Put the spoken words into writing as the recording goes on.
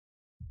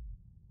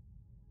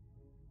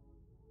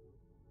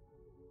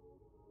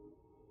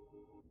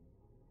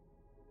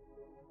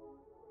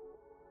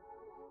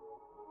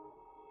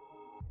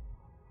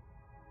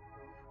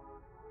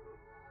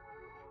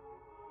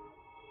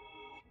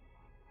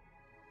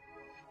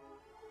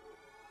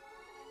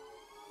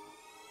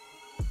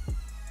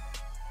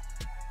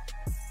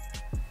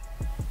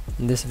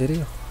In this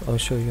video, I'll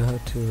show you how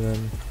to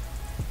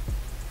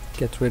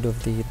get rid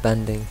of the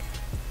banding,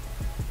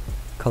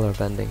 color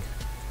banding,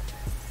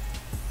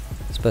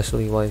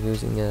 especially while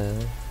using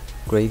a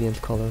gradient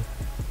color.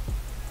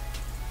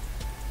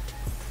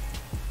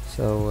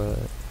 So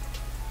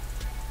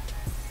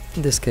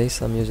in this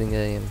case, I'm using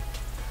a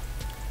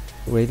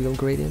radial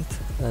gradient,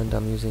 and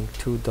I'm using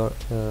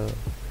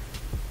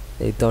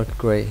a dark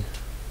gray.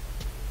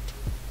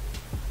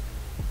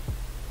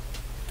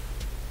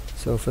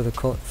 So for the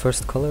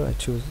first color, I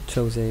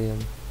chose a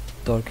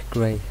dark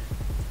gray.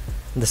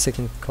 And the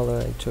second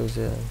color, I chose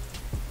a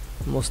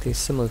mostly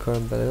similar color,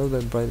 but a little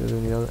bit brighter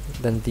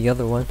than the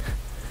other one.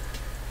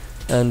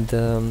 And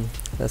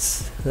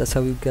that's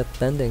how you get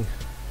banding.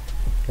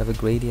 You have a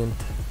gradient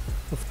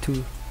of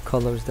two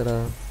colors that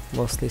are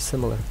mostly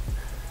similar.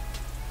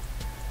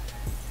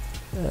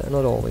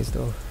 Not always,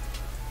 though.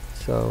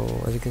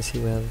 So as you can see,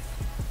 we have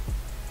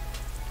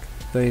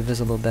very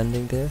visible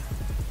banding there.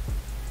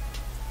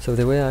 So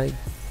the way I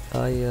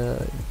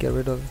get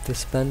rid of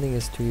this banding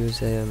is to use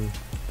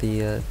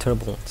the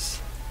turbulence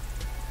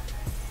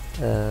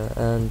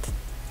and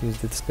use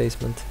the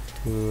displacement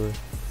to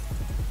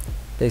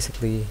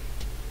basically,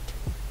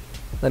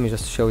 let me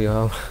just show you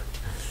how.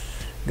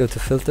 Go to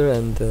filter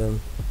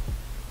and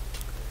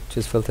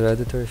choose filter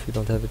editor if you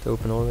don't have it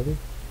open already.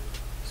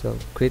 So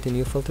create a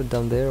new filter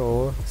down there,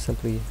 or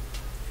simply,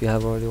 if you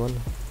have already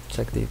one,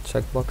 check the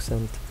checkbox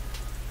and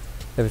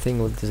everything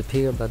will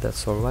disappear, but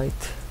that's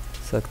alright.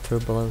 Select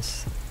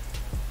turbulence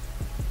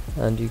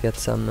and you get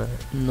some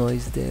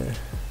noise there.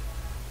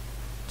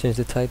 Change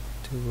the type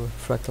to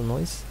fractal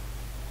noise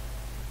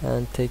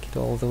and take it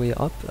all the way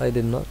up. I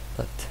did not,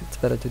 but it's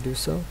better to do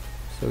so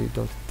you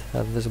don't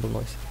have visible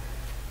noise.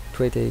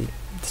 Create a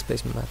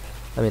displacement map.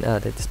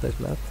 Add a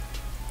displacement map.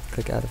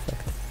 Click add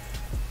effect.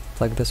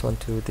 Plug this one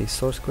to the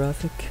source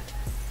graphic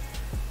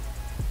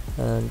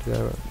and we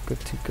are good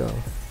to go.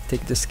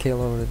 Take the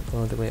scale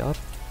all the way up.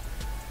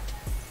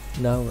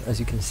 Now as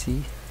you can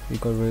see, we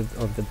got rid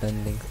of the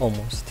bending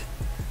almost.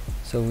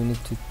 So we need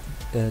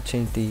to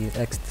change the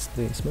X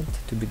displacement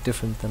to be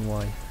different than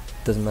Y.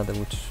 Doesn't matter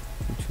which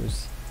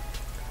was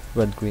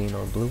red, green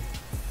or blue,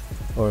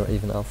 or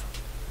even alpha.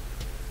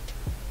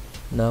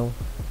 Now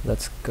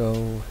let's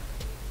go.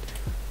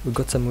 We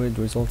got some weird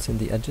results in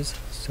the edges,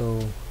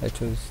 so I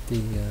chose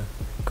the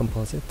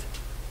composite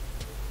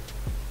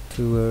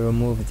to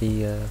remove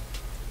the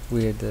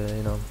weird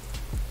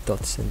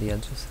dots in the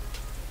edges,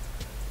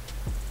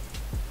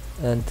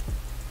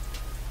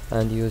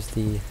 and use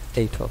the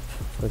atop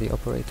for the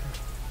operator,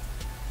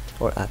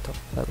 or atop,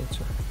 I'm not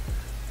sure.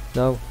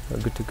 Now we're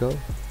good to go,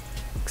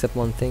 except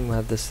one thing. We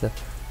have this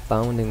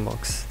bounding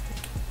box.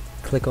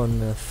 Click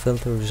on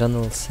filter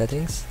general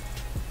settings,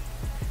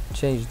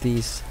 change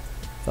these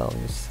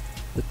values,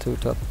 the two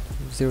top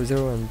 0,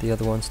 0 and the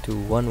other ones to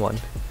 1, 1.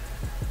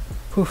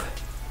 Whew.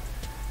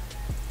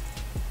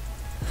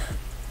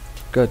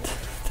 Good,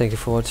 thank you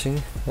for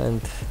watching,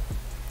 and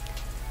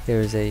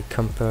here is a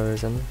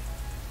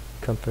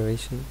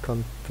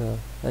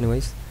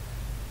anyways,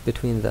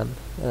 between them,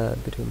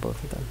 between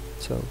both of them.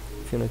 So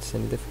if you notice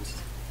any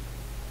difference.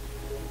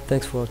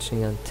 Thanks for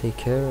watching and take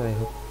care. I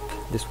hope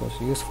this was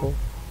useful.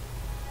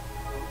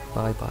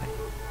 Bye bye.